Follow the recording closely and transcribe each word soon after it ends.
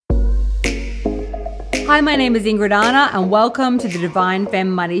Hi, my name is Ingrid Anna and welcome to the Divine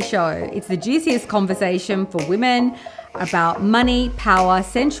Femme Money Show. It's the juiciest conversation for women about money, power,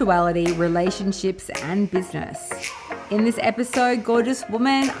 sensuality, relationships and business. In this episode, gorgeous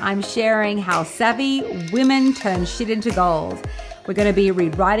woman, I'm sharing how savvy women turn shit into gold. We're going to be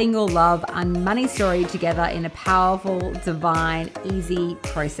rewriting your love and money story together in a powerful, divine, easy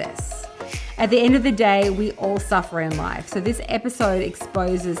process. At the end of the day, we all suffer in life. So this episode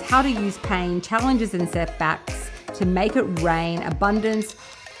exposes how to use pain, challenges and setbacks to make it rain abundance,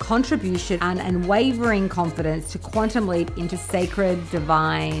 contribution and unwavering confidence to quantum leap into sacred,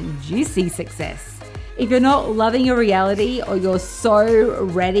 divine, juicy success. If you're not loving your reality or you're so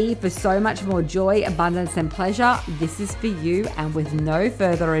ready for so much more joy, abundance and pleasure, this is for you. And with no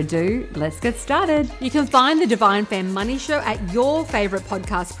further ado, let's get started. You can find the Divine Femme Money Show at your favorite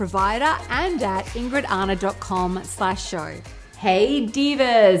podcast provider and at ingridanna.com/show. Hey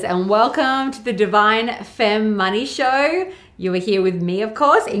divas, and welcome to the Divine Femme Money Show. You are here with me, of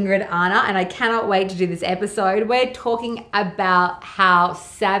course, Ingrid Anna, and I cannot wait to do this episode. We're talking about how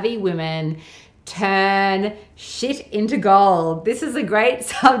savvy women turn shit into gold. This is a great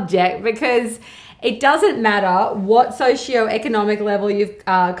subject because it doesn't matter what socioeconomic level you've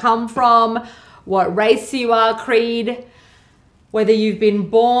come from, what race you are, creed, whether you've been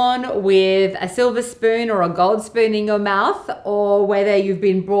born with a silver spoon or a gold spoon in your mouth, or whether you've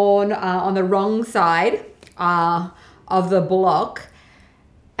been born on the wrong side of the block.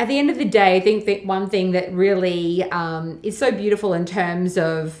 At the end of the day, I think that one thing that really is so beautiful in terms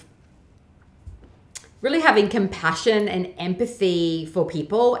of really having compassion and empathy for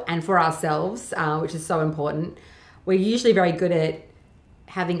people and for ourselves, which is so important. We're usually very good at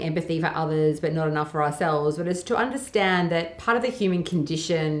having empathy for others, but not enough for ourselves. But it's to understand that part of the human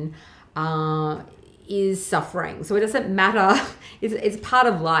condition is suffering. So it doesn't matter. It's part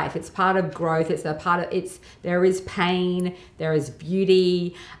of life. It's part of growth. There is pain. There is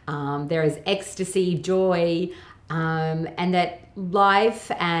beauty. There is ecstasy, joy. And that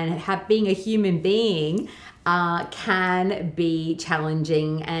life and being a human being can be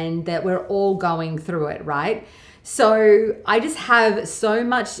challenging, and that we're all going through it, right? So I just have so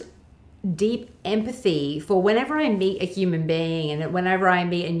much deep empathy for whenever I meet a human being and whenever I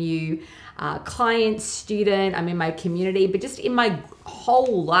meet a new client, student, I'm in my community, but just in my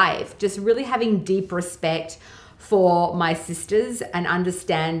whole life, just really having deep respect for my sisters and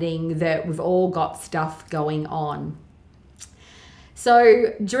understanding that we've all got stuff going on.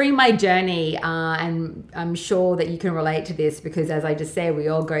 So during my journey, and I'm sure that you can relate to this because as I just said, we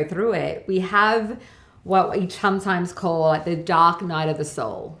all go through it. We have what we sometimes call like the dark night of the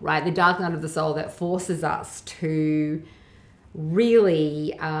soul, right? The dark night of the soul that forces us to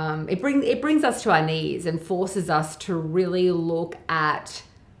really, it brings us to our knees and forces us to really look at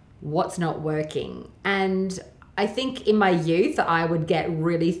what's not working. And I think in my youth, I would get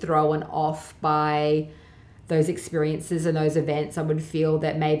really thrown off by those experiences and those events. I would feel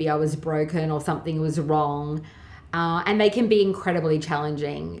that maybe I was broken or something was wrong. And they can be incredibly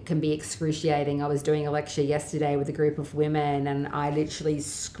challenging. It can be excruciating. I was doing a lecture yesterday with a group of women and I literally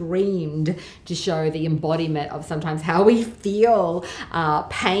screamed to show the embodiment of sometimes how we feel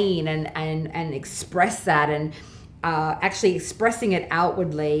pain and express that, and actually expressing it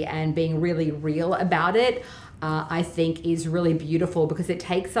outwardly and being really real about it. I think is really beautiful because it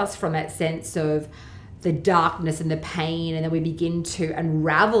takes us from that sense of the darkness and the pain, and then we begin to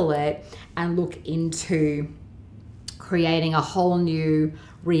unravel it and look into creating a whole new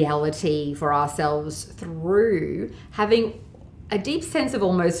reality for ourselves through having a deep sense of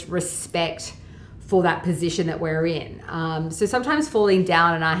almost respect for that position that we're in. So sometimes falling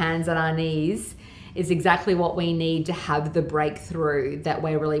down on our hands and our knees is exactly what we need to have the breakthrough that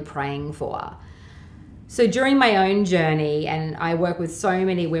we're really praying for. So during my own journey, and I work with so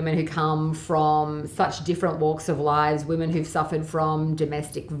many women who come from such different walks of lives, women who've suffered from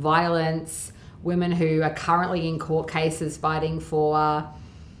domestic violence, women who are currently in court cases fighting for,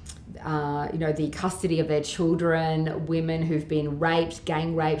 the custody of their children, women who've been raped,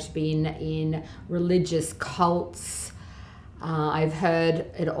 gang raped, been in religious cults. I've heard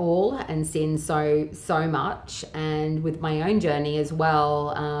it all and seen so much. And with my own journey as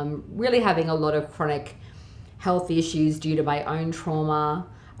well, really having a lot of chronic health issues due to my own trauma,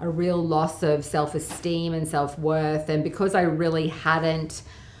 a real loss of self-esteem and self-worth. And because I really hadn't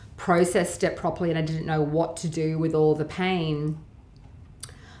processed it properly and I didn't know what to do with all the pain,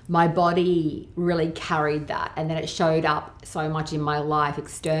 my body really carried that. And then it showed up so much in my life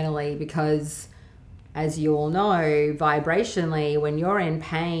externally because, as you all know, vibrationally, when you're in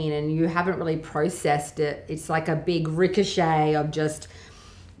pain and you haven't really processed it, it's like a big ricochet of just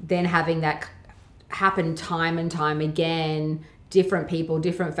then having that happen time and time again, different people,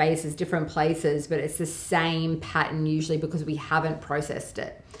 different faces, different places, but it's the same pattern usually because we haven't processed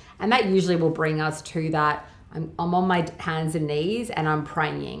it. And that usually will bring us to that I'm on my hands and knees and I'm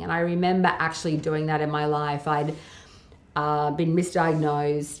praying. And I remember actually doing that in my life. I'd been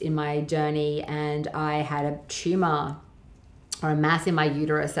misdiagnosed in my journey, and I had a tumor or a mass in my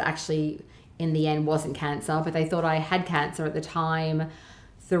uterus that actually in the end wasn't cancer, but they thought I had cancer at the time.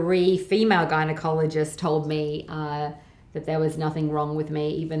 3 female gynecologists told me that there was nothing wrong with me,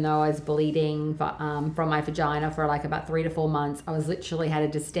 even though I was bleeding from my vagina for like about 3 to 4 months. I was literally had a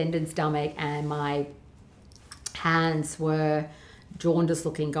distended stomach, and my hands were jaundiced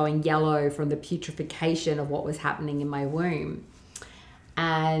looking, going yellow from the putrefaction of what was happening in my womb.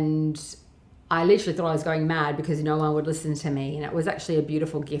 And I literally thought I was going mad because no one would listen to me. And it was actually a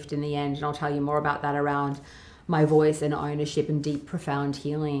beautiful gift in the end. And I'll tell you more about that around my voice and ownership and deep, profound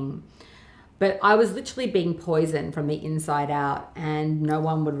healing. But I was literally being poisoned from the inside out, and no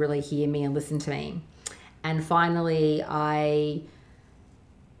one would really hear me and listen to me. And finally, I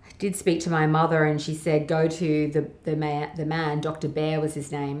did speak to my mother, and she said, go to the man, Dr. Bear was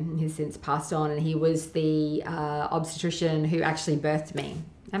his name. He's since passed on, and he was the obstetrician who actually birthed me.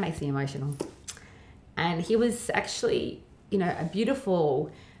 That makes me emotional. And he was actually, a beautiful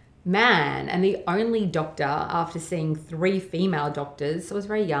man, and the only doctor after seeing 3 female doctors. So I was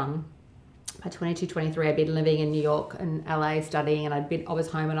very young. By 22, 23, I'd been living in New York and LA studying, and I was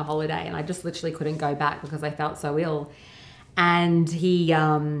home on a holiday, and I just literally couldn't go back because I felt so ill. And he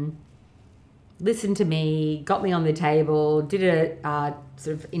listened to me, got me on the table, did a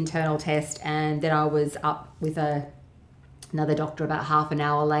sort of internal test, and then I was up with another doctor about half an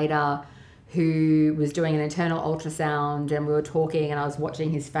hour later who was doing an internal ultrasound, and we were talking, and I was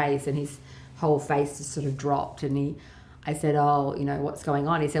watching his face, and his whole face just sort of dropped. And I said, oh, what's going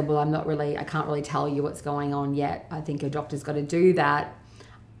on? He said, well, I can't really tell you what's going on yet. I think your doctor's got to do that.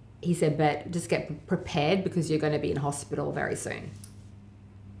 He said, but just get prepared because you're going to be in hospital very soon.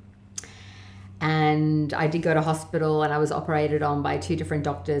 And I did go to hospital, and I was operated on by 2 different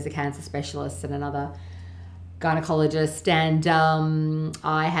doctors, a cancer specialist and another gynecologist. And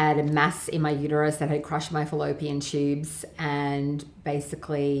I had a mass in my uterus that had crushed my fallopian tubes and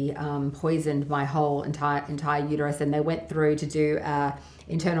basically poisoned my whole entire uterus. And they went through to do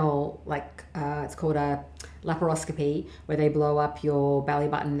internal, it's called a laparoscopy, where they blow up your belly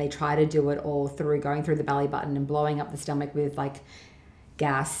button. They try to do it all through going through the belly button and blowing up the stomach with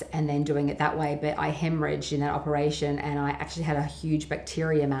gas, and then doing it that way. But I hemorrhaged in that operation, and I actually had a huge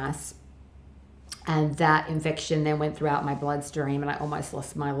bacteria mass, and that infection then went throughout my bloodstream, and I almost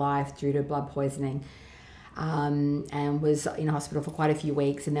lost my life due to blood poisoning, and was in hospital for quite a few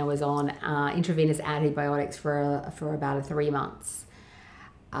weeks, and then was on intravenous antibiotics for about 3 months.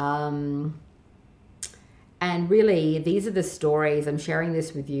 And really, these are the stories. I'm sharing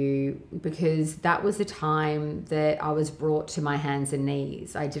this with you because that was the time that I was brought to my hands and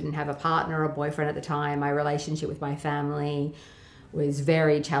knees. I didn't have a partner or a boyfriend at the time. My relationship with my family was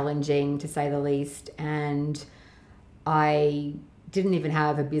very challenging, to say the least. And I didn't even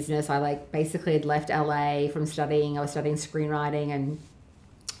have a business. I basically had left LA from studying. I was studying screenwriting and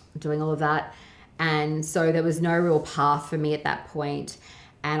doing all of that. And so there was no real path for me at that point.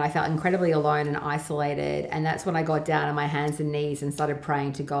 And I felt incredibly alone and isolated. And that's when I got down on my hands and knees and started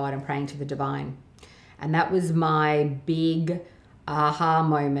praying to God and praying to the divine. And that was my big aha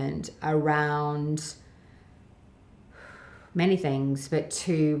moment around many things, but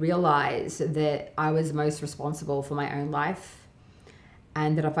to realize that I was most responsible for my own life.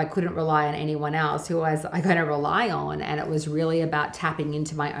 And that if I couldn't rely on anyone else, who was I going to rely on? And it was really about tapping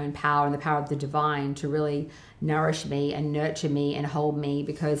into my own power and the power of the divine to really nourish me and nurture me and hold me.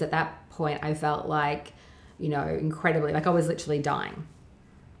 Because at that point, I felt incredibly, I was literally dying.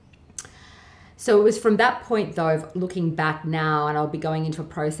 So it was from that point, though, looking back now, and I'll be going into a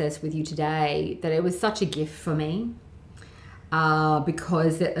process with you today, that it was such a gift for me.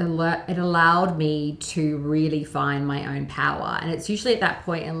 Because it allowed me to really find my own power. And it's usually at that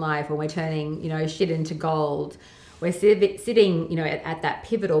point in life when we're turning, shit into gold, we're sitting, at that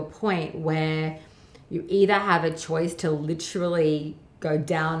pivotal point where you either have a choice to literally go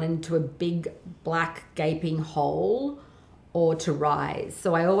down into a big black gaping hole or to rise.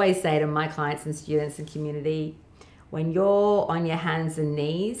 So I always say to my clients and students and community, when you're on your hands and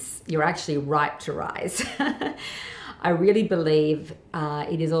knees, you're actually ripe to rise. I really believe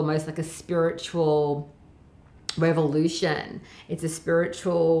it is almost like a spiritual revolution. It's a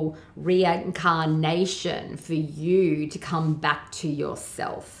spiritual reincarnation for you to come back to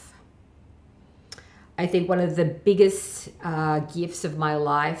yourself. I think one of the biggest gifts of my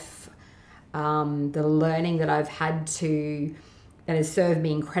life the learning that I've had that has served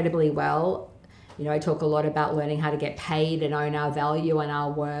me incredibly well. You know, I talk a lot about learning how to get paid and own our value and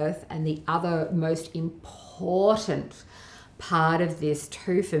our worth. And the other most important part of this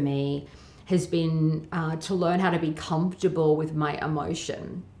too for me has been to learn how to be comfortable with my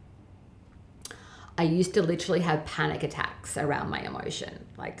emotion. I used to literally have panic attacks around my emotion,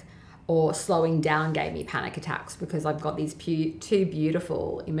 or slowing down gave me panic attacks because I've got these two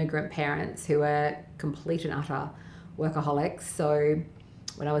beautiful immigrant parents who are complete and utter workaholics. So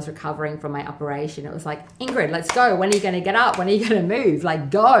when I was recovering from my operation, it was like, Ingrid, let's go. When are you going to get up? When are you going to move?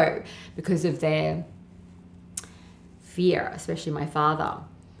 Go. Because of their fear, especially my father.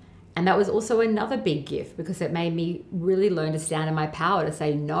 And that was also another big gift because it made me really learn to stand in my power to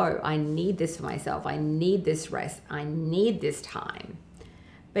say, no, I need this for myself. I need this rest. I need this time.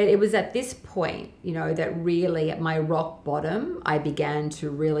 But it was at this point, that really at my rock bottom, I began to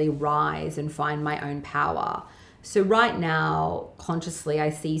really rise and find my own power. So right now, consciously, I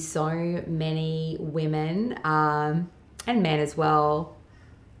see so many women and men as well,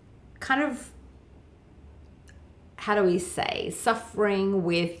 kind of, how do we say, suffering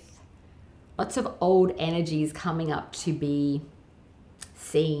with lots of old energies coming up to be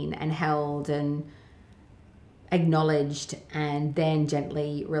seen and held and acknowledged and then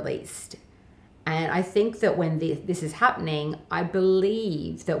gently released. And I think that when this is happening, I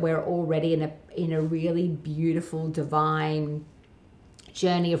believe that we're already in a really beautiful, divine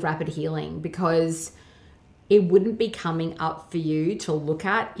journey of rapid healing, because it wouldn't be coming up for you to look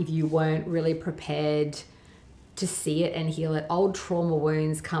at if you weren't really prepared to see it and heal it. Old trauma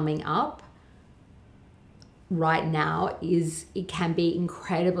wounds coming up right now it can be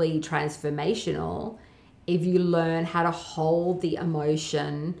incredibly transformational if you learn how to hold the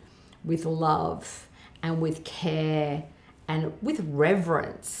emotion with love and with care and with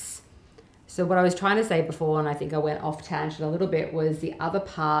reverence. So what I was trying to say before, and I think I went off tangent a little bit, was the other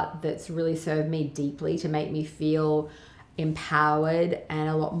part that's really served me deeply to make me feel empowered and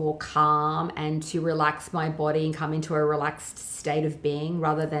a lot more calm and to relax my body and come into a relaxed state of being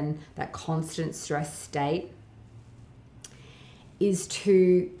rather than that constant stress state, is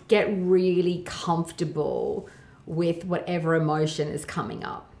to get really comfortable with whatever emotion is coming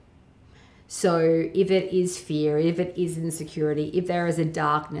up. So if it is fear, if it is insecurity, if there is a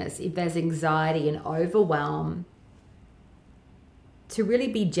darkness, if there's anxiety and overwhelm, to really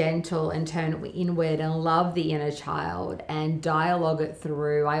be gentle and turn inward and love the inner child and dialogue it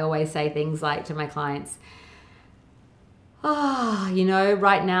through. I always say things like to my clients,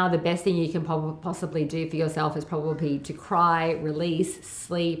 right now the best thing you can possibly do for yourself is probably to cry, release,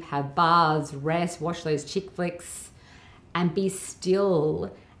 sleep, have baths, rest, watch those chick flicks, and be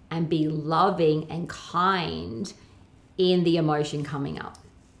still and be loving and kind in the emotion coming up.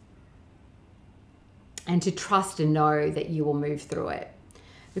 And to trust and know that you will move through it.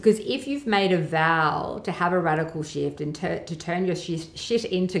 Because if you've made a vow to have a radical shift and to turn your shit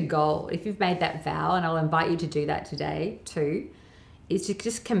into gold, if you've made that vow, and I'll invite you to do that today too, is to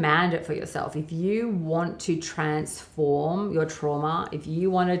just command it for yourself. If you want to transform your trauma, if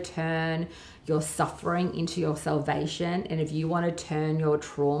you want to turn your suffering into your salvation, and if you want to turn your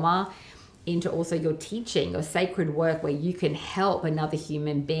trauma into also your teaching, your sacred work where you can help another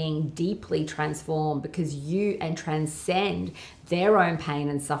human being deeply transform and transcend their own pain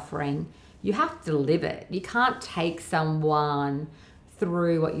and suffering, you have to live it. You can't take someone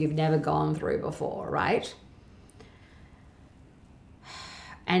through what you've never gone through before, right?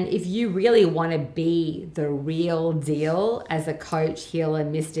 And if you really want to be the real deal as a coach, healer,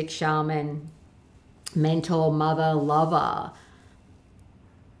 mystic, shaman, mentor, mother, lover,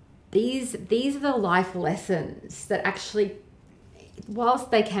 these are the life lessons that actually,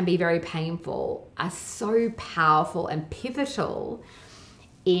 whilst they can be very painful, are so powerful and pivotal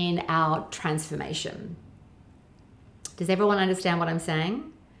in our transformation. Does everyone understand what I'm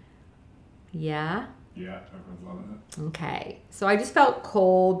saying? Yeah? Yeah, everyone's loving it. Okay. So I just felt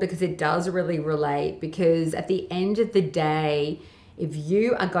called because it does really relate, because at the end of the day, if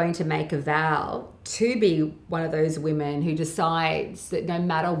you are going to make a vow to be one of those women who decides that no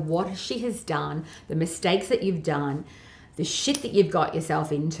matter what she has done, the mistakes that you've done, the shit that you've got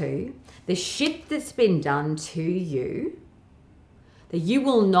yourself into, the shit that's been done to you, that you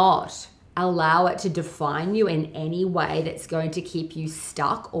will not allow it to define you in any way that's going to keep you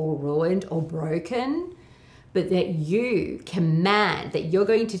stuck or ruined or broken, but that you command that you're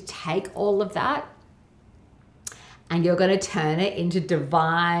going to take all of that and you're going to turn it into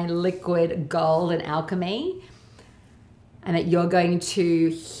divine liquid gold and alchemy, and that you're going to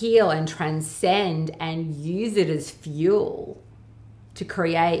heal and transcend and use it as fuel to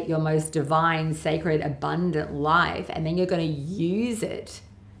create your most divine, sacred, abundant life. And then you're going to use it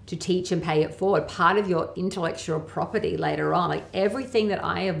to teach and pay it forward. Part of your intellectual property later on. Like everything that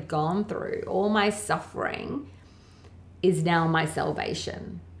I have gone through, all my suffering is now my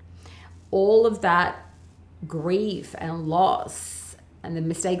salvation. All of that grief and loss and the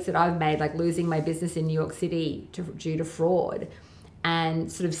mistakes that I've made, like losing my business in New York City due to fraud,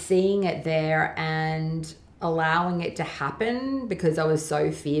 and sort of seeing it there and allowing it to happen because I was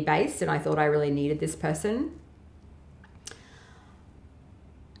so fear-based and I thought I really needed this person,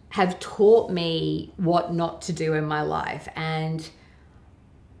 have taught me what not to do in my life. And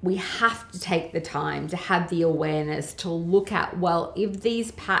we have to take the time to have the awareness to look at, well, if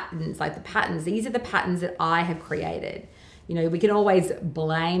these patterns, like the patterns, these are the patterns that I have created. You know, we can always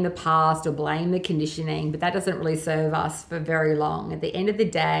blame the past or blame the conditioning, but that doesn't really serve us for very long. At the end of the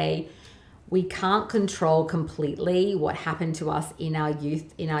day, we can't control completely what happened to us in our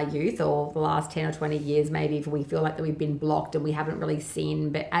youth or the last 10 or 20 years, maybe, if we feel like that we've been blocked and we haven't really seen.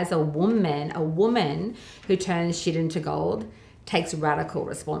 But as a woman who turns shit into gold takes radical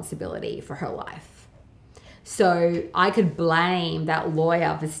responsibility for her life. So I could blame that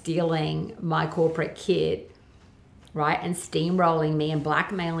lawyer for stealing my corporate kit, right, and steamrolling me and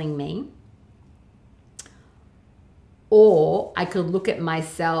blackmailing me. Or I could look at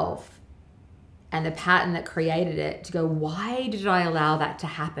myself and the pattern that created it to go, why did I allow that to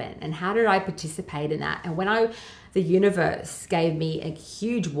happen? And how did I participate in that? And when the universe gave me a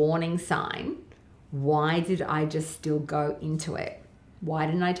huge warning sign, why did I just still go into it? Why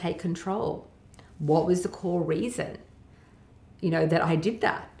didn't I take control? What was the core reason, that I did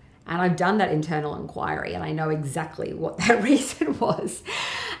that? And I've done that internal inquiry and I know exactly what that reason was.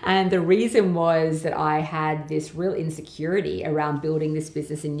 And the reason was that I had this real insecurity around building this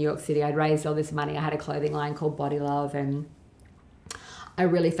business in New York City. I'd raised all this money. I had a clothing line called Body Love, and I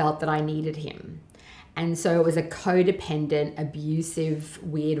really felt that I needed him. And so it was a codependent, abusive,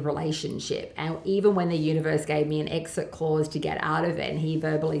 weird relationship. And even when the universe gave me an exit clause to get out of it, and he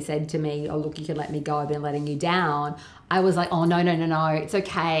verbally said to me, oh, look, you can let me go. I've been letting you down. I was like, oh, no. It's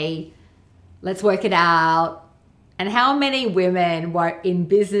okay. Let's work it out. And how many women were in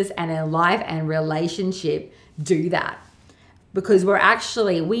business and in life and relationship do that? Because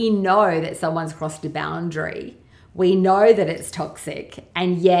we know that someone's crossed a boundary. We know that it's toxic.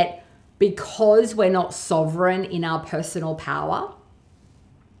 And yet, because we're not sovereign in our personal power,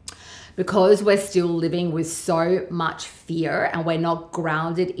 because we're still living with so much fear and we're not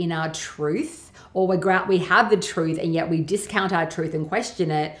grounded in our truth, or we have the truth and yet we discount our truth and question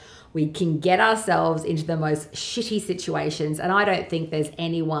it, we can get ourselves into the most shitty situations. And I don't think there's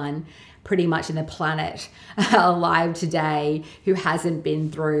anyone pretty much in the planet alive today who hasn't been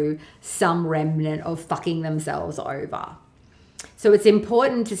through some remnant of fucking themselves over. So it's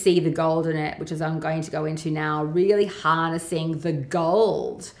important to see the gold in it, which is I'm going to go into now, really harnessing the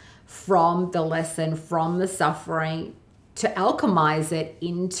gold from the lesson, from the suffering, to alchemize it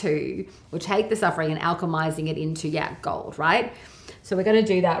into, or take the suffering and alchemizing it into, gold, right? So we're going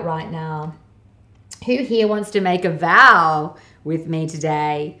to do that right now. Who here wants to make a vow with me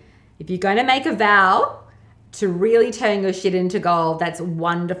today? If you're going to make a vow to really turn your shit into gold, that's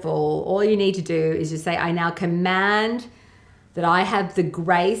wonderful. All you need to do is just say, I now command that I have the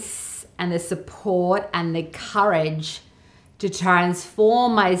grace and the support and the courage to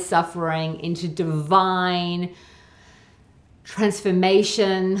transform my suffering into divine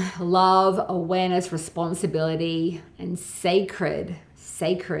transformation, love, awareness, responsibility, and sacred,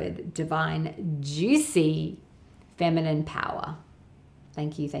 divine, juicy, feminine power.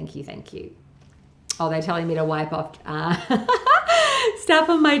 Thank you. Oh, they're telling me to wipe off stuff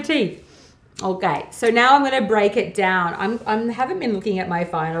on my teeth. Okay, so now I'm going to break it down. I haven't been looking at my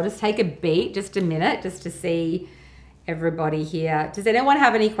phone. I'll just take a beat, just a minute, just to see everybody here. Does anyone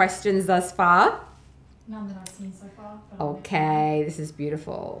have any questions thus far? None that I've seen so far. Okay, this is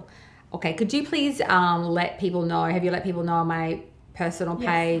beautiful. Okay, could you please let people know, have you let people know on my personal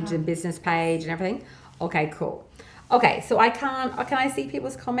page and business page and everything? Okay, cool. Okay, so can I see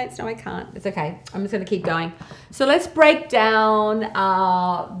people's comments? No, I can't. It's okay. I'm just going to keep going. So let's break down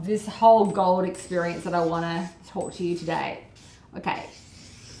this whole gold experience that I want to talk to you today. Okay,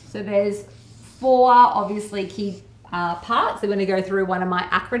 so there's 4 obviously key parts. I'm going to go through one of my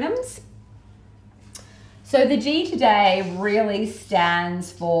acronyms. So the G today really stands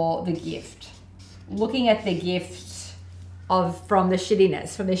for the gift. Looking at the gift from the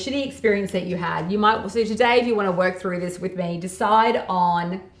shittiness, from the shitty experience that you had. So today, if you want to work through this with me, decide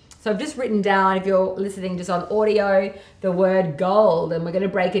on, so I've just written down, if you're listening just on audio, the word gold, and we're going to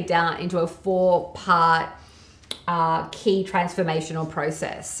break it down into a 4-part key transformational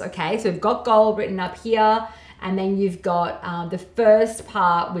process. Okay, so we've got gold written up here, and then you've got the first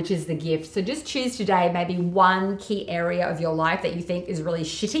part, which is the gift. So just choose today maybe one key area of your life that you think is really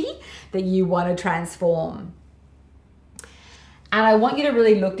shitty that you want to transform. And I want you to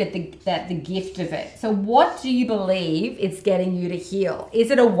really look at the gift of it. So what do you believe it's getting you to heal? Is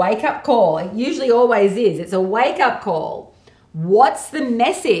it a wake-up call? It usually always is. It's a wake-up call. What's the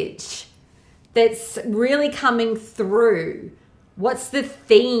message that's really coming through? What's the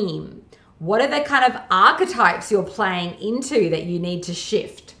theme? What are the kind of archetypes you're playing into that you need to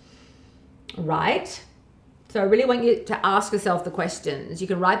shift? Right? So I really want you to ask yourself the questions. You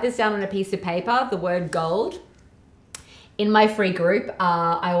can write this down on a piece of paper, the word gold. In my free group,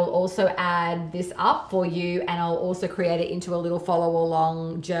 I will also add this up for you, and I'll also create it into a little follow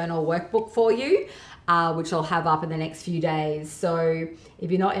along journal workbook for you, which I'll have up in the next few days. So if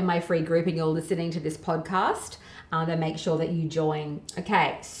you're not in my free group and you're listening to this podcast, then make sure that you join.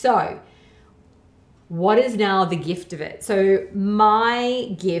 Okay, so what is now the gift of it? So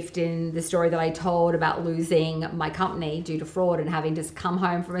my gift in the story that I told about losing my company due to fraud and having to come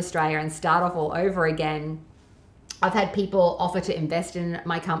home from Australia and start off all over again, I've had people offer to invest in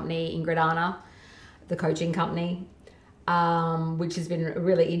my company, Ingrid Anna, the coaching company, which has been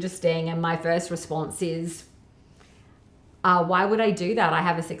really interesting. And my first response is, why would I do that? I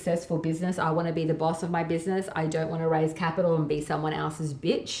have a successful business. I want to be the boss of my business. I don't want to raise capital and be someone else's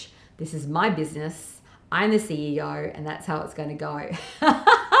bitch. This is my business. I'm the CEO, and that's how it's going to go.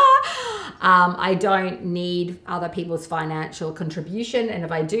 I don't need other people's financial contribution. And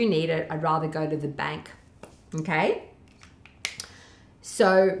if I do need it, I'd rather go to the bank. Okay,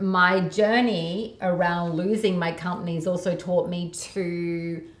 so my journey around losing my companies also taught me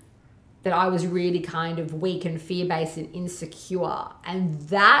that I was really kind of weak and fear-based and insecure, and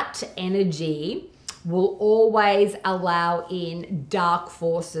that energy will always allow in dark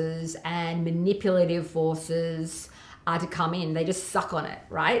forces and manipulative forces to come in. They just suck on it,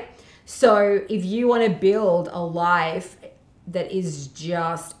 right? So if you want to build a life that is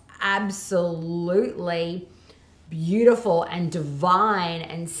just absolutely beautiful and divine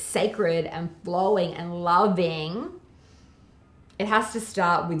and sacred and flowing and loving, it has to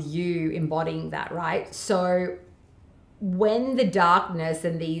start with you embodying that, right? So when the darkness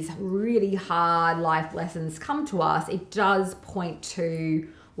and these really hard life lessons come to us, it does point to,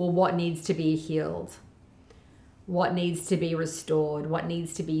 well, what needs to be healed? What needs to be restored? What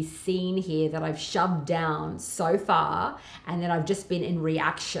needs to be seen here that I've shoved down so far and that I've just been in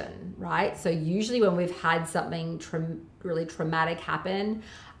reaction, right? So usually when we've had something really traumatic happen,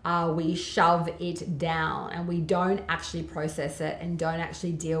 we shove it down and we don't actually process it and don't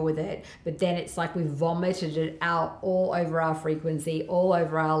actually deal with it. But then it's like we've vomited it out all over our frequency, all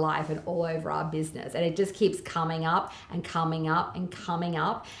over our life, and all over our business. And it just keeps coming up and coming up and coming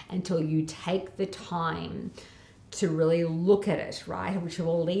up until you take the time to really look at it, right? Which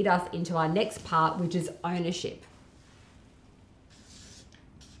will lead us into our next part, which is ownership.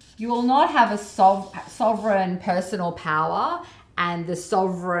 You will not have a sovereign personal power and the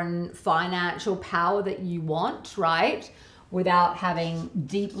sovereign financial power that you want, right? Without having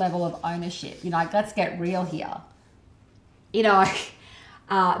deep level of ownership. Like, let's get real here.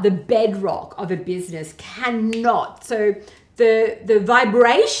 The bedrock of a business cannot. So the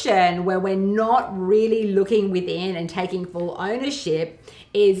vibration where we're not really looking within and taking full ownership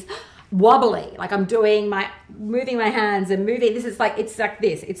is wobbly. Like I'm moving my hands and moving. It's like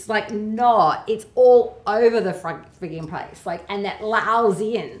this. It's like not. It's all over the freaking place. And that allows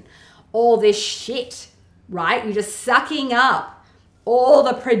in all this shit, right? You're just sucking up all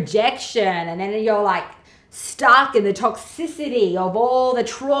the projection, and then you're like stuck in the toxicity of all the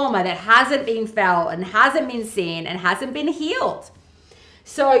trauma that hasn't been felt and hasn't been seen and hasn't been healed.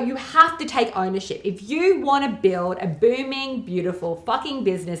 So you have to take ownership. If you want to build a booming, beautiful fucking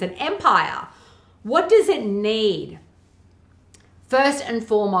business, an empire, what does it need? First and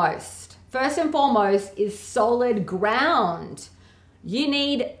foremost is solid ground. You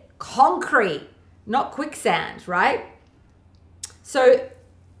need concrete, not quicksand, right? So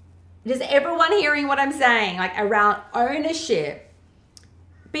is everyone hearing what I'm saying? Around ownership,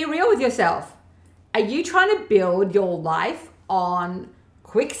 be real with yourself. Are you trying to build your life on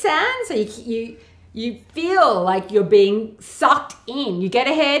quicksand? So you feel like you're being sucked in. You get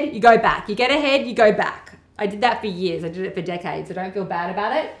ahead, you go back. You get ahead, you go back. I did that for years. I did it for decades. So don't feel bad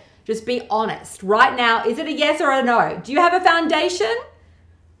about it. Just be honest. Right now, is it a yes or a no? Do you have a foundation?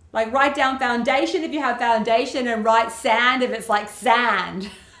 Write down foundation if you have foundation, and write sand if it's like sand.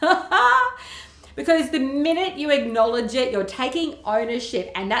 Because the minute you acknowledge it, you're taking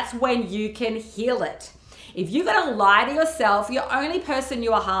ownership, and that's when you can heal it. If you're going to lie to yourself, your only person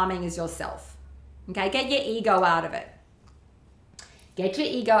you are harming is yourself. Okay, get your ego out of it. Get your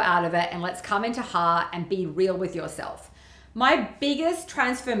ego out of it and let's come into heart and be real with yourself. My biggest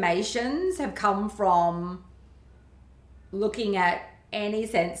transformations have come from looking at any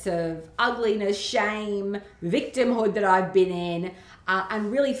sense of ugliness, shame, victimhood that I've been in,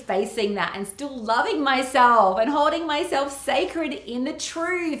 and really facing that and still loving myself and holding myself sacred in the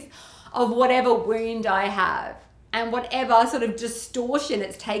truth of whatever wound I have and whatever sort of distortion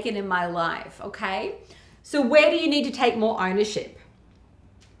it's taken in my life, okay? So where do you need to take more ownership?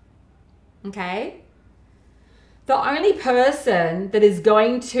 Okay? The only person that is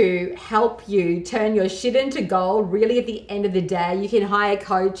going to help you turn your shit into gold, really at the end of the day, you can hire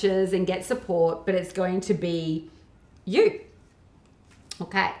coaches and get support, but it's going to be you.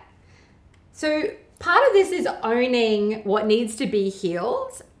 Okay. So part of this is owning what needs to be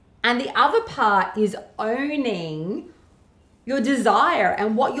healed. And the other part is owning your desire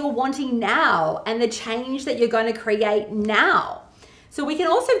and what you're wanting now and the change that you're going to create now. So we can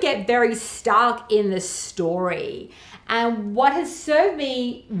also get very stuck in the story. And what has served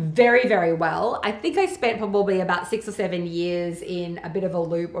me very, very well, I think I spent probably about 6 or 7 years in a bit of a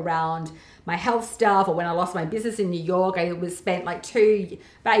loop around my health stuff, or when I lost my business in New York, I was spent like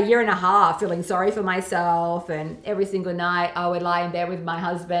about a year and a half feeling sorry for myself. And every single night I would lie in bed with my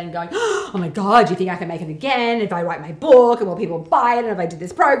husband going, oh my God, do you think I can make it again? If I write my book, and will people buy it? And if I did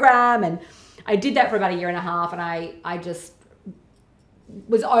this program? And I did that for about a year and a half, and I just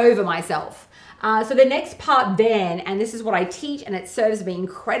was over myself. So the next part then, and this is what I teach, and it serves me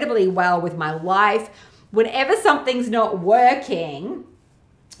incredibly well with my life, whenever something's not working,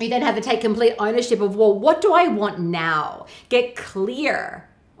 you then have to take complete ownership of, well, what do I want now? Get clear,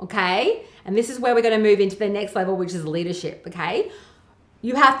 okay? And this is where we're going to move into the next level, which is leadership, okay?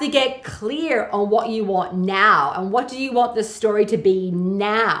 You have to get clear on what you want now, and what do you want the story to be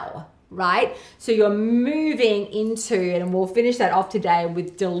now, right? So you're moving into, and we'll finish that off today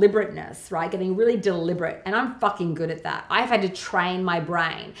with deliberateness, right? Getting really deliberate. And I'm fucking good at that. I've had to train my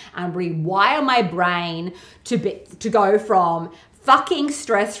brain and rewire my brain to go from fucking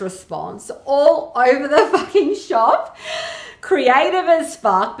stress response all over the fucking shop, creative as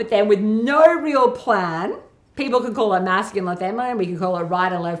fuck, but then with no real plan. People could call it masculine, feminine. We can call it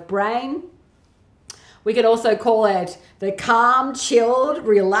right and left brain. We could also call it the calm, chilled,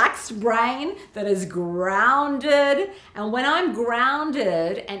 relaxed brain that is grounded. And when I'm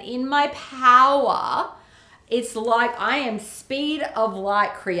grounded and in my power, it's like I am speed of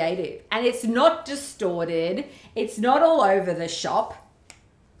light creative. And it's not distorted. It's not all over the shop.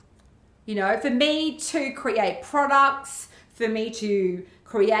 You know, for me to create products, for me to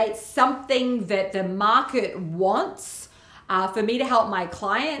create something that the market wants, for me to help my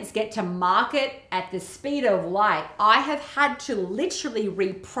clients get to market at the speed of light, I have had to literally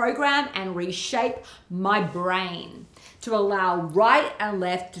reprogram and reshape my brain to allow right and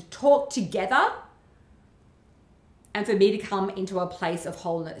left to talk together and for me to come into a place of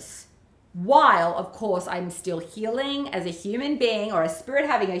wholeness. While, of course, I'm still healing as a human being or a spirit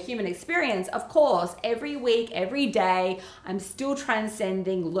having a human experience, of course, every week, every day, I'm still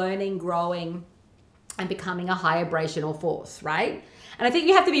transcending, learning, growing, and becoming a higher vibrational force, right? And I think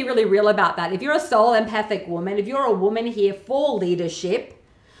you have to be really real about that. If you're a soul empathic woman, if you're a woman here for leadership,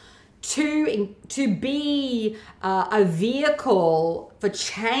 to be a vehicle for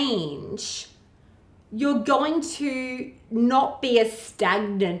change, you're going to not be a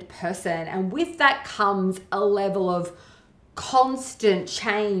stagnant person. And with that comes a level of constant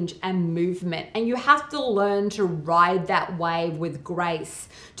change and movement. And you have to learn to ride that wave with grace,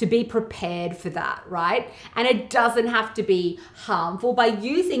 to be prepared for that, right? And it doesn't have to be harmful. By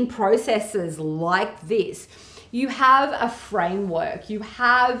using processes like this, you have a framework, you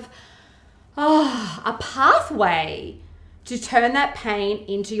have a pathway to turn that pain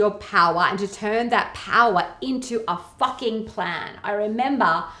into your power and to turn that power into a fucking plan. I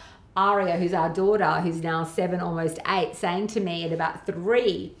remember Aria, who's our daughter, who's now 7, almost 8, saying to me at about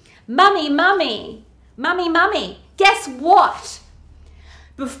 3, Mummy, guess what?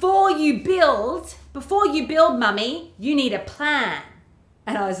 Before you build, Mummy, you need a plan.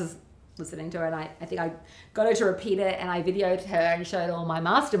 And I was just listening to her, and I think I got her to repeat it, and I videoed her and showed all my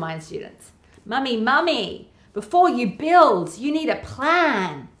mastermind students. Mummy, before you build, you need a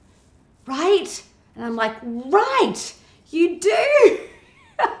plan, right? And I'm like, right, you do.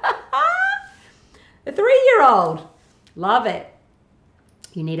 A 3-year-old, love it.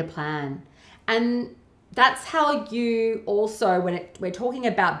 You need a plan. And that's how you also, when we're talking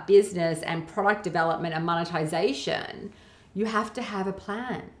about business and product development and monetization, you have to have a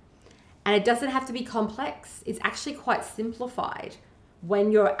plan. And it doesn't have to be complex. It's actually quite simplified.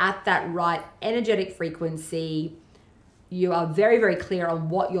 When you're at that right energetic frequency, you are very, very clear on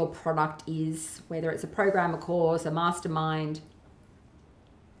what your product is, whether it's a program, a course, a mastermind.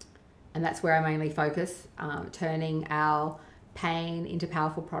 And that's where I mainly focus, turning our pain into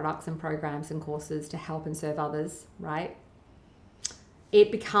powerful products and programs and courses to help and serve others, right?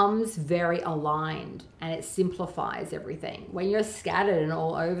 It becomes very aligned and it simplifies everything. When you're scattered and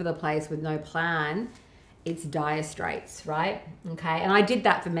all over the place with no plan, it's dire straits, right? Okay, and I did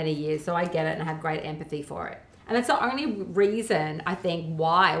that for many years, so I get it and I have great empathy for it. And it's the only reason, I think,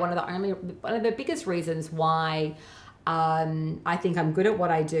 why, one of the biggest reasons why I think I'm good at what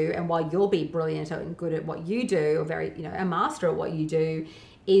I do, and why you'll be brilliant and good at what you do, or very, a master at what you do,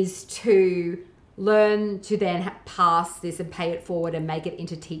 is to learn to then pass this and pay it forward and make it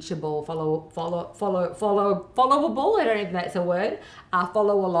into teachable, followable. I don't know if that's a word.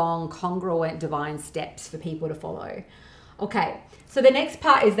 Follow along, congruent, divine steps for people to follow. Okay, so the next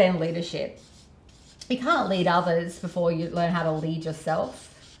part is then leadership. You can't lead others before you learn how to lead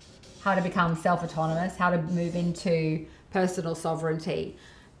yourself, how to become self-autonomous, how to move into personal sovereignty.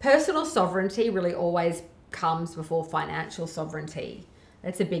 Personal sovereignty really always comes before financial sovereignty.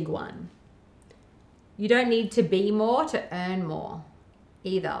 That's a big one. You don't need to be more to earn more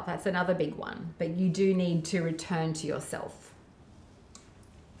either. That's another big one. But you do need to return to yourself.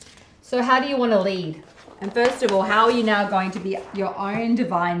 So how do you want to lead? And first of all, how are you now going to be your own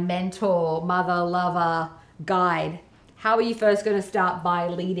divine mentor, mother, lover, guide? How are you first going to start by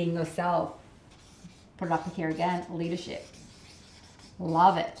leading yourself? Put it up here again, leadership.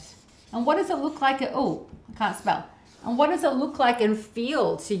 Love it. And what does it look like? Oh, I can't spell. And what does it look like and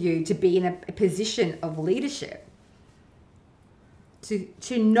feel to you to be in a position of leadership?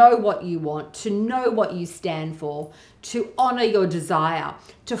 To know what you want, to know what you stand for, to honor your desire,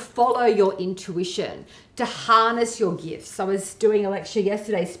 to follow your intuition, to harness your gifts. So I was doing a lecture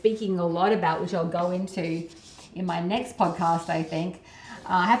yesterday speaking a lot about, which I'll go into in my next podcast, I think.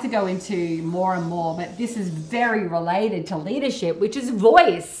 I have to go into more and more, but this is very related to leadership, which is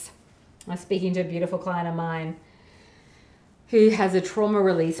voice. I was speaking to a beautiful client of mine who has a trauma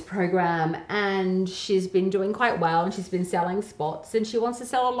release program, and she's been doing quite well, and she's been selling spots, and she wants to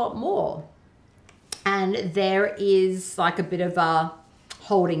sell a lot more. And there is like a bit of a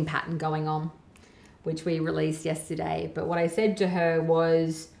holding pattern going on, which we released yesterday. But what I said to her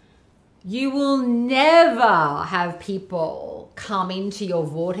was, you will never have people come into your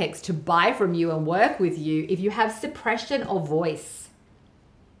vortex to buy from you and work with you if you have suppression of voice.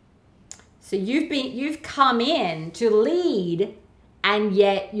 So you've come in to lead, and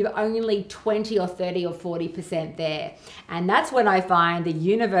yet you're only 20 or 30 or 40% there. And that's when I find the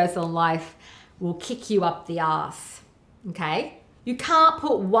universe and life will kick you up the ass. Okay? You can't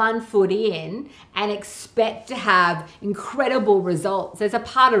put one foot in and expect to have incredible results. There's a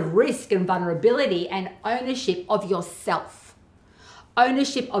part of risk and vulnerability and ownership of yourself,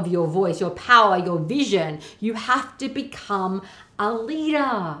 ownership of your voice, your power, your vision. You have to become a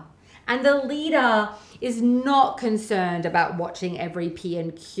leader. And the leader is not concerned about watching every P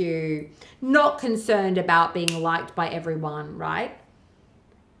and Q, not concerned about being liked by everyone, right?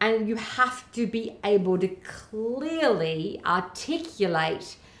 And you have to be able to clearly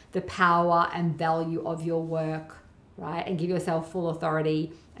articulate the power and value of your work, right? And give yourself full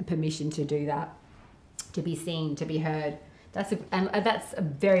authority and permission to do that, to be seen, to be heard. That's a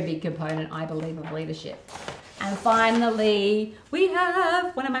very big component, I believe, of leadership. And finally, we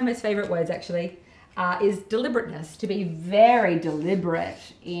have one of my most favorite words, actually, is deliberateness. To be very deliberate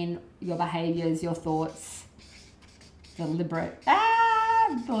in your behaviors, your thoughts. Deliberateness.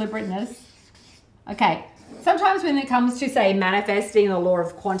 Okay. Sometimes when it comes to, say, manifesting the law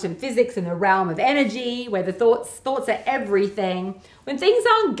of quantum physics in the realm of energy, where the thoughts are everything, when things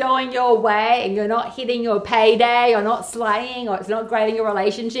aren't going your way and you're not hitting your payday or not slaying or it's not great in your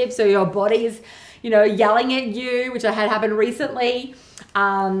relationships, so your body's yelling at you, which I had happen recently,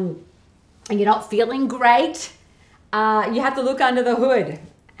 and you're not feeling great, you have to look under the hood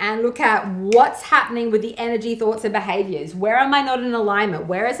and look at what's happening with the energy, thoughts, and behaviors. Where am I not in alignment?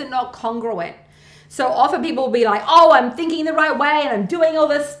 Where is it not congruent? So often people will be like, oh, I'm thinking the right way and I'm doing all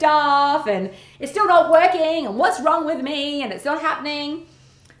this stuff and it's still not working and what's wrong with me and it's not happening.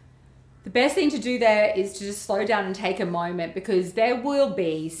 The best thing to do there is to just slow down and take a moment, because there will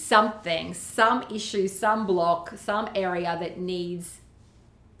be something, some issue, some block, some area that needs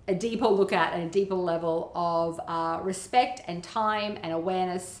a deeper look at and a deeper level of respect and time and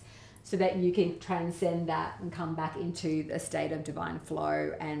awareness so that you can transcend that and come back into a state of divine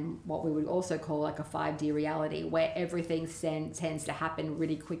flow and what we would also call like a 5D reality, where everything tends to happen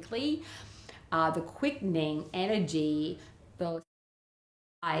really quickly. The quickening energy, the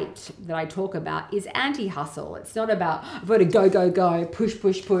light that I talk about is anti-hustle. It's not about, I've got to go, push,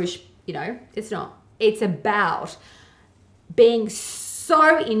 it's not. It's about being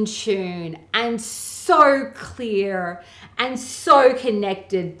so in tune and so clear and so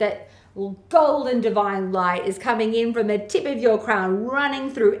connected that golden divine light is coming in from the tip of your crown, running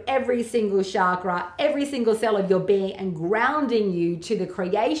through every single chakra, every single cell of your being, and grounding you to the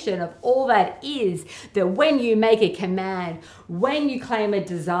creation of all that is. That when you make a command, when you claim a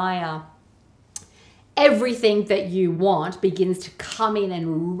desire, everything that you want begins to come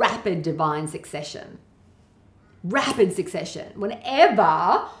in rapid divine succession. Rapid succession.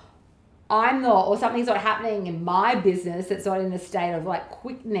 Whenever I'm not, or something's not happening in my business that's not in a state of like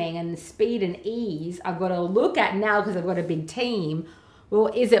quickening and speed and ease, I've got to look at now, because I've got a big team. Well,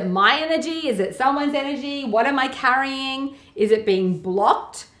 is it my energy? Is it someone's energy? What am I carrying? Is it being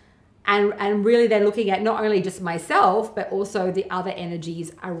blocked? And really then looking at not only just myself, but also the other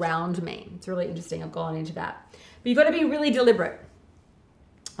energies around me. It's really interesting. I've gone into that. But you've got to be really deliberate.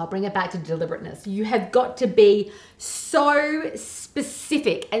 I'll bring it back to deliberateness. You have got to be so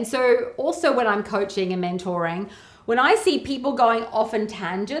specific. And so also when I'm coaching and mentoring, when I see people going off in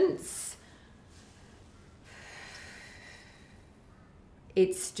tangents,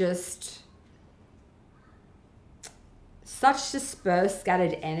 it's just such dispersed,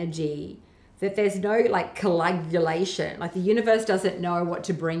 scattered energy that there's no like coagulation. Like the universe doesn't know what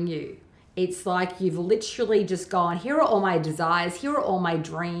to bring you. It's like you've literally just gone, here are all my desires, here are all my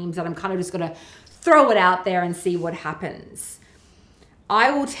dreams, and I'm kind of just going to throw it out there and see what happens. I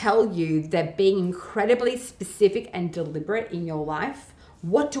will tell you that being incredibly specific and deliberate in your life,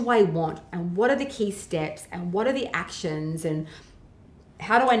 what do I want, and what are the key steps, and what are the actions, and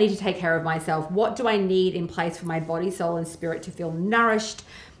how do I need to take care of myself? What do I need in place for my body, soul, and spirit to feel nourished?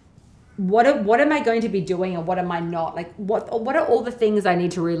 What am I going to be doing and what am I not? Like what are all the things I need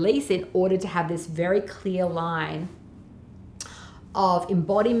to release in order to have this very clear line of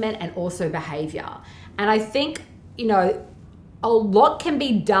embodiment and also behavior? And I think, a lot can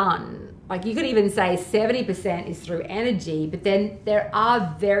be done. Like you could even say 70% is through energy, but then there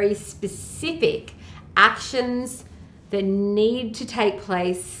are very specific actions that need to take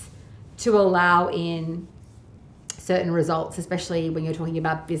place to allow in certain results, especially when you're talking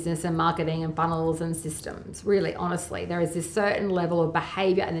about business and marketing and funnels and systems. Really, honestly, there is this certain level of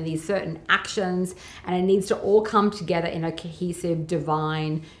behavior and then these certain actions, and it needs to all come together in a cohesive,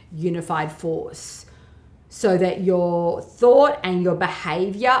 divine, unified force so that your thought and your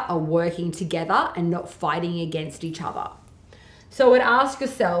behavior are working together and not fighting against each other. So I would ask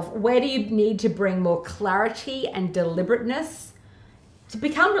yourself, where do you need to bring more clarity and deliberateness? To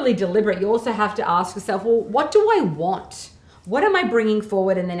become really deliberate, you also have to ask yourself, well, what do I want? What am I bringing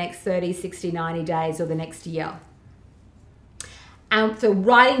forward in the next 30, 60, 90 days or the next year? And so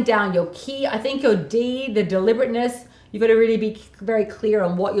writing down your key, I think your D, the deliberateness, you've got to really be very clear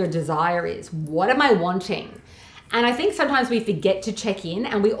on what your desire is. What am I wanting? And I think sometimes we forget to check in,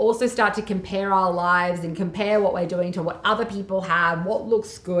 and we also start to compare our lives and compare what we're doing to what other people have, what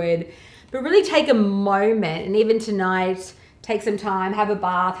looks good. But really take a moment, and even tonight, take some time, have a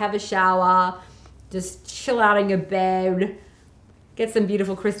bath, have a shower, just chill out in your bed, get some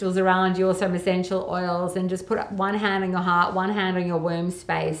beautiful crystals around you or some essential oils, and just put one hand on your heart, one hand on your womb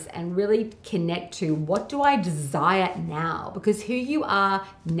space, and really connect to, what do I desire now? Because who you are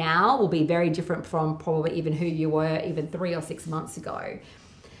now will be very different from probably even who you were even 3 or 6 months ago.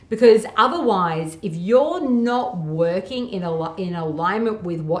 Because otherwise, if you're not working in alignment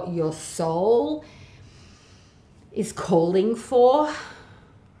with what your soul is calling for,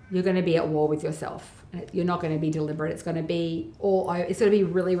 you're going to be at war with yourself. You're not going to be deliberate. It's going to be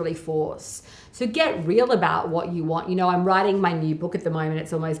really, really forced. So get real about what you want. I'm writing my new book at the moment.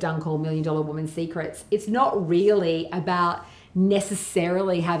 It's almost done, called $1 Million Woman Secrets. It's not really about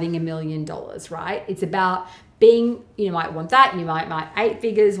necessarily having $1 million, right? It's about being, you might want that, you might 8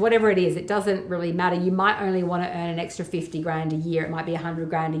 figures, whatever it is, it doesn't really matter. You might only want to earn an extra 50 grand a year. It might be 100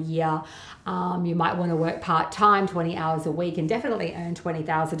 grand a year. You might want to work part-time, 20 hours a week, and definitely earn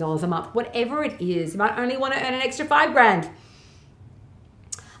 $20,000 a month. Whatever it is, you might only want to earn an extra 5 grand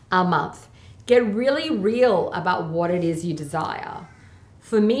a month. Get really real about what it is you desire.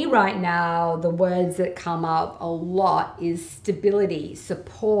 For me right now, the words that come up a lot is stability,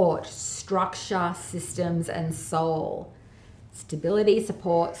 support, structure, systems, and soul. Stability,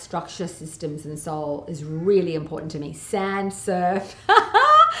 support, structure, systems, and soul is really important to me. Sand, surf.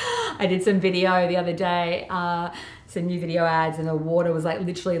 I I did some video the other day, some new video ads, and the water was like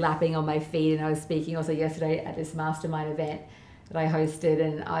literally lapping on my feet. And I was speaking also yesterday at this mastermind event that I hosted,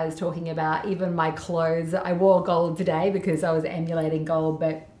 and I was talking about even my clothes. I wore gold today because I was emulating gold,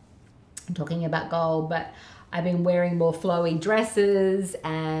 but I'm talking about gold, but I've been wearing more flowy dresses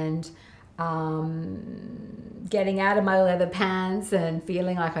and getting out of my leather pants and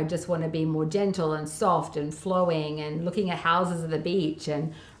feeling like I just want to be more gentle and soft and flowing, and looking at houses at the beach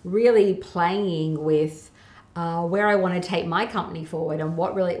and really playing with where I want to take my company forward and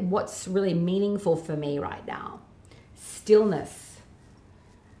what's really meaningful for me right now. Stillness,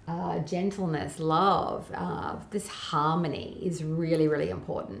 gentleness, love, this harmony is really, really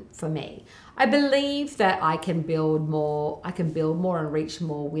important for me. I believe that I can build more and reach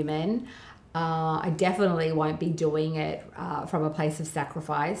more women. I definitely won't be doing it from a place of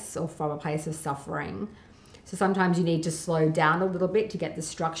sacrifice or from a place of suffering. So sometimes you need to slow down a little bit to get the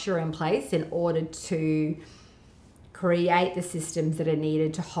structure in place in order to create the systems that are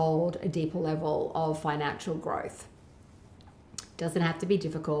needed to hold a deeper level of financial growth. Doesn't have to be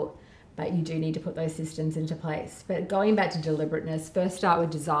difficult, but you do need to put those systems into place. But going back to deliberateness, first start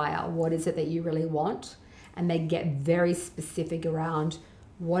with desire. What is it that you really want? And then get very specific around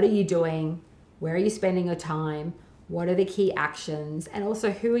what are you doing? Where are you spending your time? What are the key actions? And also,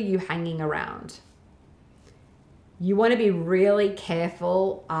 who are you hanging around? You want to be really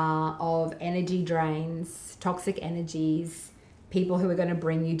careful of energy drains, toxic energies, people who are going to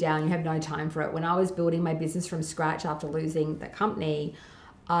bring you down. You have no time for it. When I was building my business from scratch after losing the company,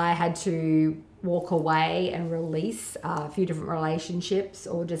 I had to walk away and release a few different relationships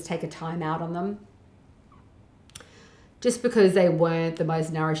or just take a time out on them, just because they weren't the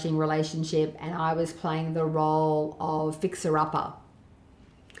most nourishing relationship and I was playing the role of fixer-upper,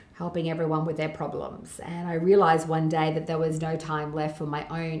 helping everyone with their problems. And I realized one day that there was no time left for my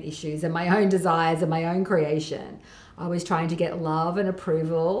own issues and my own desires and my own creation. I was trying to get love and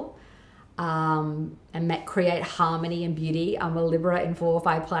approval and create harmony and beauty. I'm a Libra in 4 or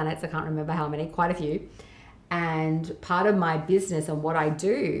 5 planets. I can't remember how many, quite a few. And part of my business and what I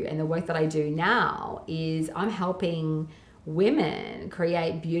do and the work that I do now is I'm helping women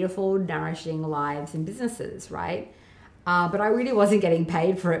create beautiful, nourishing lives and businesses, right? But I really wasn't getting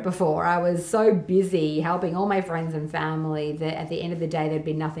paid for it before. I was so busy helping all my friends and family that at the end of the day, there'd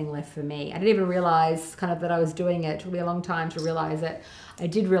be nothing left for me. I didn't even realize kind of that I was doing it. It took me a long time to realize it. I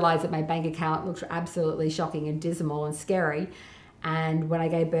did realize that my bank account looked absolutely shocking and dismal and scary. And when I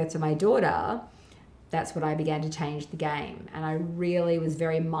gave birth to my daughter, that's when I began to change the game. And I really was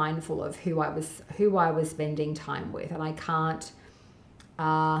very mindful of who I was spending time with. And I can't,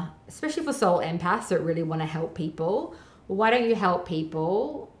 especially for soul empaths that really want to help people, well, why don't you help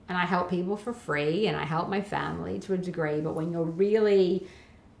people? And I help people for free and I help my family to a degree. But when you're really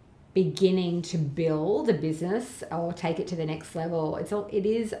beginning to build a business or take it to the next level, it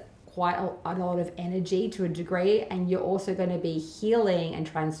is quite a lot of energy to a degree, and you're also going to be healing and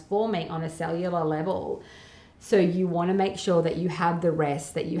transforming on a cellular level. So you want to make sure that you have the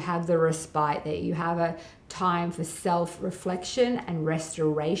rest, that you have the respite, that you have a time for self-reflection and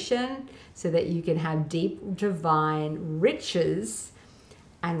restoration so that you can have deep divine riches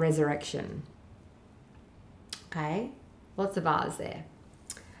and resurrection. Okay, lots of R's there.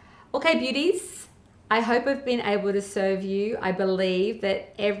 Okay, beauties. I hope I've been able to serve you. I believe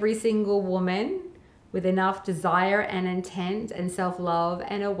that every single woman with enough desire and intent and self-love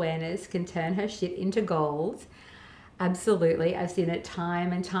and awareness can turn her shit into gold. Absolutely. I've seen it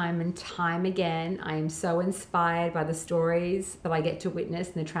time and time and time again. I am so inspired by the stories that I get to witness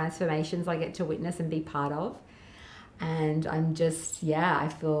and the transformations I get to witness and be part of. And I'm just, I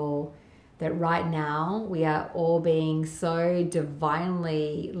feel that right now we are all being so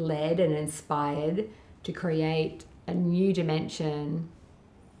divinely led and inspired to create a new dimension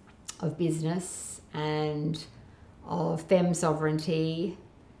of business and of femme sovereignty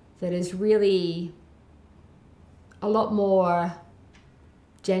that is really a lot more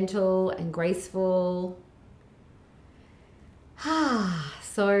gentle and graceful.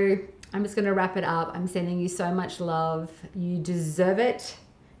 So I'm just going to wrap it up. I'm sending you so much love. You deserve it.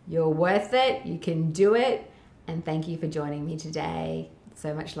 You're worth it. You can do it. And thank you for joining me today.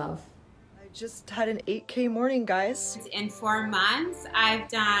 So much love. just had an 8K morning, guys. In 4 months, I've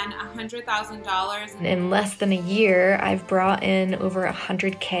done $100,000. In less than a year, I've brought in over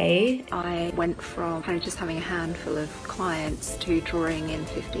 100K. I went from kind of just having a handful of clients to drawing in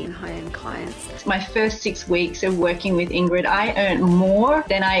 15 high-end clients. My first 6 weeks of working with Ingrid, I earned more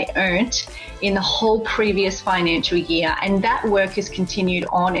than I earned in the whole previous financial year. And that work has continued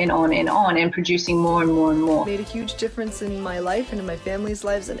on and on and on and producing more and more and more. Made a huge difference in my life and in my family's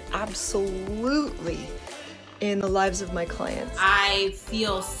lives, and absolutely in the lives of my clients. I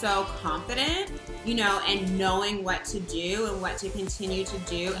feel so confident, and knowing what to do and what to continue to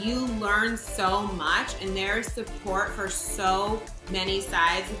do. You learn so much, and there's support for so many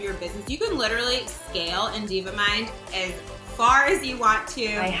sides of your business. You can literally scale in DivaMind as far as you want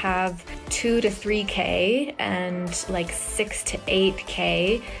to. I have 2 to 3K and like 6 to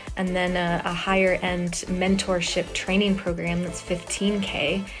 8K, and then a higher end mentorship training program that's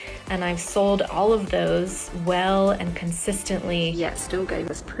 15K. And I've sold all of those well and consistently. Yet still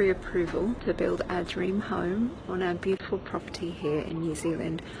gave us pre-approval to build our dream home on our beautiful property here in New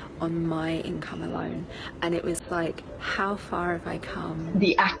Zealand on my income alone. And it was like, how far have I come?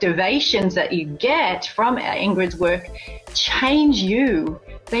 The activations that you get from Ingrid's work change you.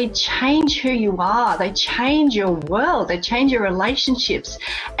 They change who you are. They change your world. They change your relationships.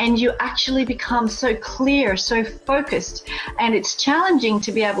 And you actually become so clear, so focused. And it's challenging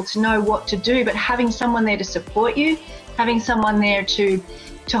to be able to know what to do, but having someone there to support you, having someone there to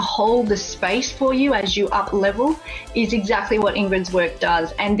hold the space for you as you up level is exactly what Ingrid's work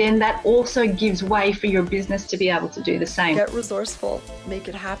does. And then that also gives way for your business to be able to do the same. Get resourceful, make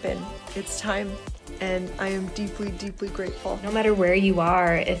it happen. It's time. And I am deeply, deeply grateful. No matter where you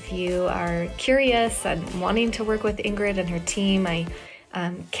are, if you are curious and wanting to work with Ingrid and her team, I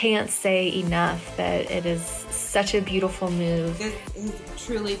can't say enough that it is such a beautiful move. This has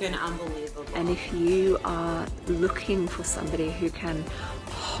truly been unbelievable. And if you are looking for somebody who can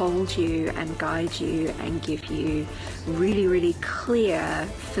hold you and guide you and give you really, really clear,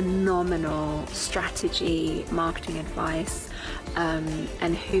 phenomenal strategy, marketing advice,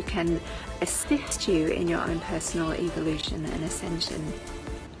 and who can assist you in your own personal evolution and ascension,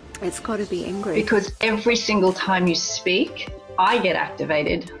 it's got to be Ingrid. Because every single time you speak, I get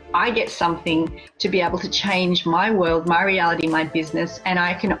activated. I get something to be able to change my world, my reality, my business, and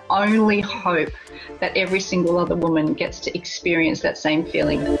I can only hope that every single other woman gets to experience that same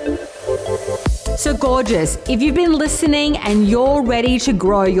feeling. So gorgeous. If you've been listening and you're ready to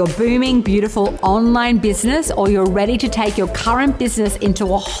grow your booming, beautiful online business, or you're ready to take your current business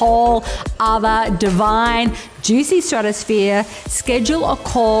into a whole other divine, juicy stratosphere, schedule a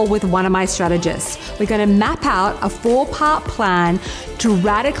call with one of my strategists. We're going to map out a 4-part plan to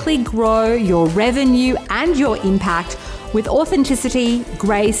radically grow your revenue and your impact with authenticity,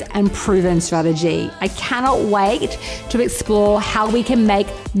 grace, and proven strategy. I cannot wait to explore how we can make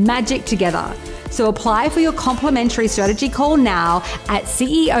magic together. So apply for your complimentary strategy call now at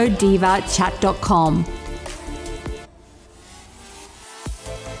ceodivachat.com.